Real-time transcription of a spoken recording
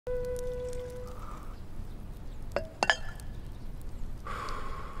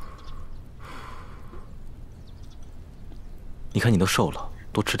你看你都瘦了，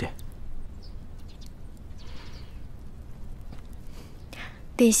多吃点。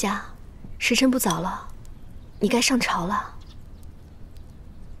殿下，时辰不早了，你该上朝了。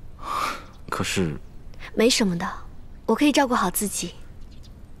可是，没什么的，我可以照顾好自己。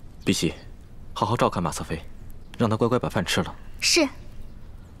碧玺，好好照看马侧妃，让她乖乖把饭吃了。是。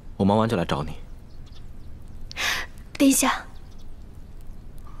我忙完就来找你。殿下，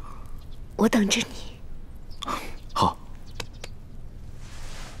我等着你。好。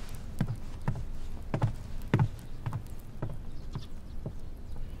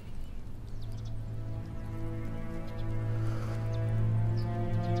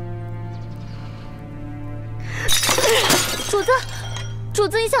主子，主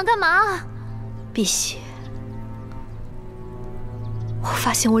子，你想干嘛？碧玺，我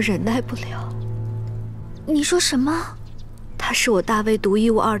发现我忍耐不了。你说什么？他是我大魏独一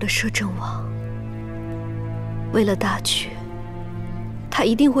无二的摄政王，为了大局，他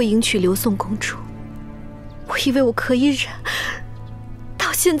一定会迎娶刘宋公主。我以为我可以忍，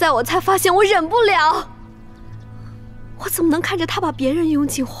到现在我才发现我忍不了。我怎么能看着他把别人拥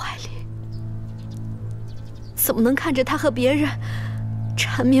进怀里？怎么能看着他和别人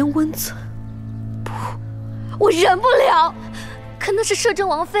缠绵温存？不，我忍不了。可那是摄政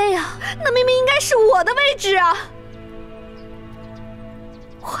王妃啊，那明明应该是我的位置啊！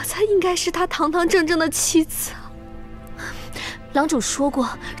我才应该是他堂堂正正的妻子啊！郎主说过，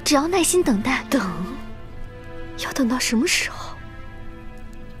只要耐心等待。等？要等到什么时候？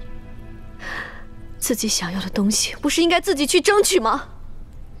自己想要的东西，不是应该自己去争取吗？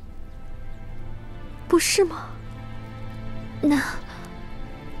不是吗？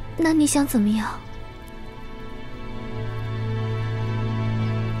那你想怎么样？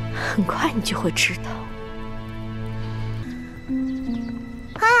很快你就会知道。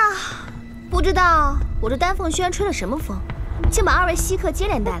哎呀，不知道我这丹凤轩吹了什么风，竟把2位稀客接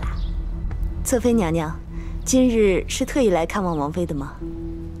连带来。侧妃娘娘，今日是特意来看望王妃的吗？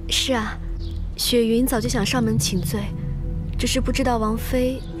是啊，雪云早就想上门请罪，只是不知道王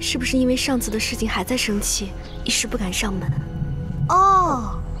妃是不是因为上次的事情还在生气，一时不敢上门。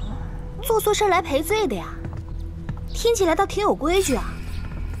哦，做错事来赔罪的呀，听起来倒挺有规矩啊。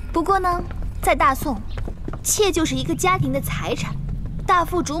不过呢，在大宋，妾就是一个家庭的财产，大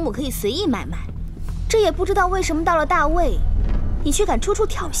父主母可以随意买卖。这也不知道为什么到了大魏，你却敢处处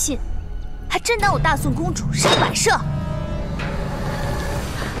挑衅，还真当我大宋公主是个摆设。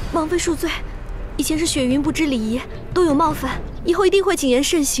王妃恕罪，以前是雪云不知礼仪，多有冒犯，以后一定会谨言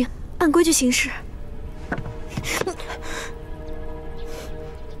慎行，按规矩行事。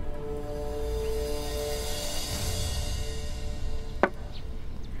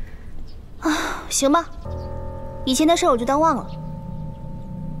行吧，以前的事我就当忘了。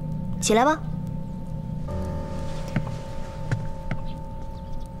起来吧。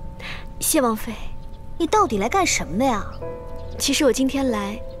谢王妃。你到底来干什么的呀？其实我今天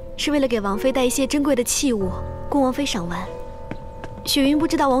来是为了给王妃带一些珍贵的器物，供王妃赏玩。雪云不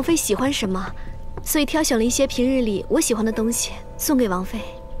知道王妃喜欢什么，所以挑选了一些平日里我喜欢的东西送给王妃，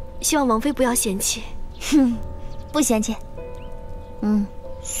希望王妃不要嫌弃。哼，不嫌弃。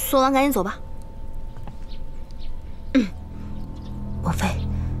送完赶紧走吧。王妃，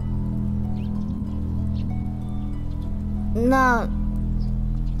那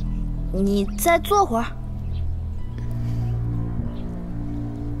你再坐会儿。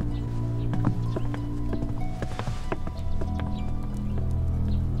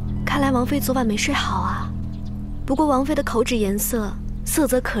看来王妃昨晚没睡好啊。不过王妃的口脂颜色色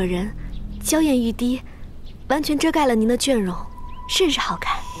泽可人，娇艳欲滴，完全遮盖了您的倦容，甚是好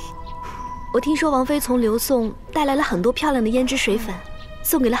看。我听说王妃从刘宋带来了很多漂亮的胭脂水粉，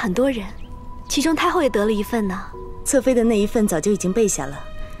送给了很多人，其中太后也得了一份呢。侧妃的那一份早就已经备下了，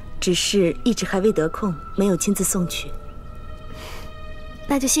只是一直还未得空，没有亲自送去。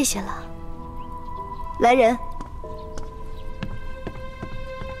那就谢谢了。来人！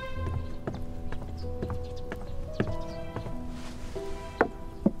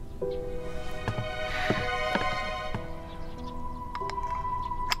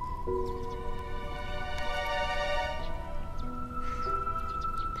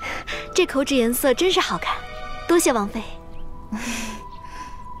这口脂颜色真是好看，多谢王妃。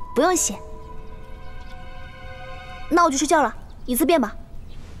不用谢。那我去睡觉了，你自便吧。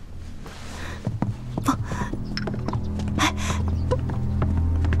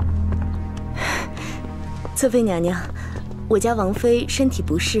侧妃娘娘，我家王妃身体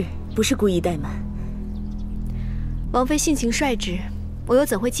不适，不是故意怠慢。王妃性情率直，我又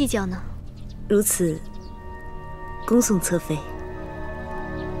怎会计较呢？如此，恭送侧妃。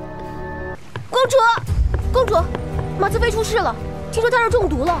公主，公主，马侧妃出事了，听说她是中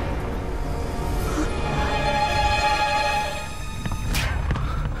毒了。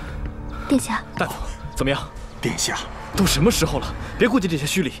殿下，大夫，怎么样？殿下，都什么时候了，别顾及这些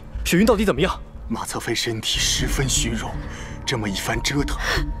虚礼。雪云到底怎么样？马侧妃身体十分虚弱，这么一番折腾，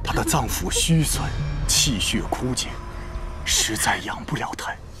她的脏腑虚损，气血枯竭，实在养不了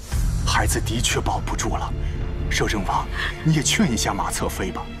胎。孩子的确保不住了。摄政王，你也劝一下马侧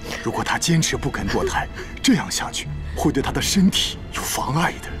妃吧。如果她坚持不肯堕胎，这样下去会对她的身体有妨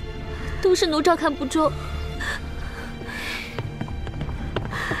碍的。都是奴照看不周。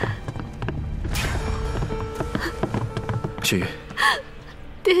雪云，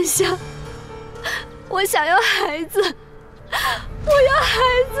殿下，我想要孩子，我要孩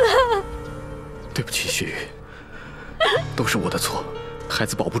子。对不起，雪云，都是我的错，孩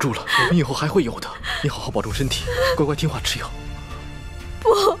子保不住了，我们以后还会有的。你好好保重身体，乖乖听话吃药。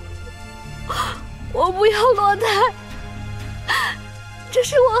不，我不要落胎，这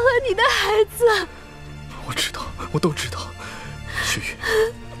是我和你的孩子。我知道，我都知道。雪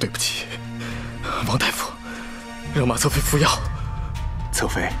云，对不起，王大夫。让马侧妃服药。侧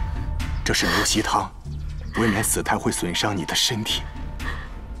妃，这是牛膝汤，未免死胎会损伤你的身体，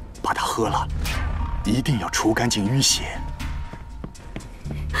把它喝了，一定要除干净淤血。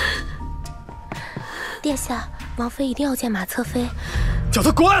殿下，王妃一定要见马侧妃。叫他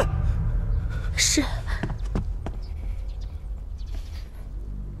滚！是。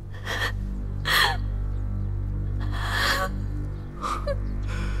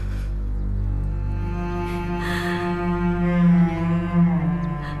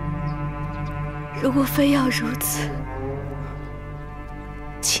如果非要如此，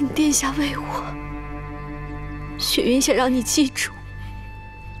请殿下为我。雪云想让你记住，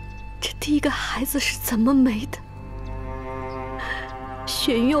这第一个孩子是怎么没的。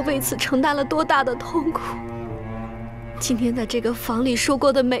雪云又为此承担了多大的痛苦。今天在这个房里说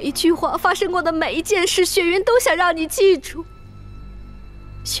过的每一句话，发生过的每一件事，雪云都想让你记住。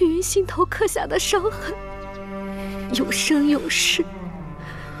雪云心头刻下的伤痕，有生有世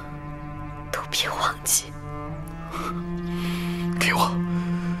都别忘记。给我。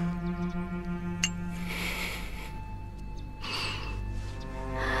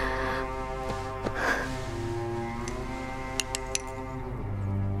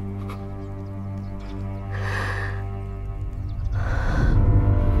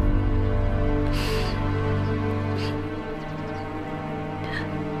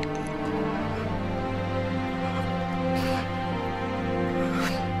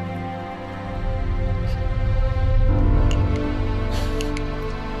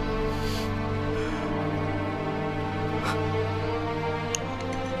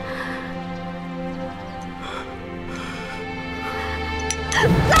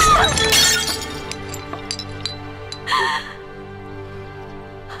啊！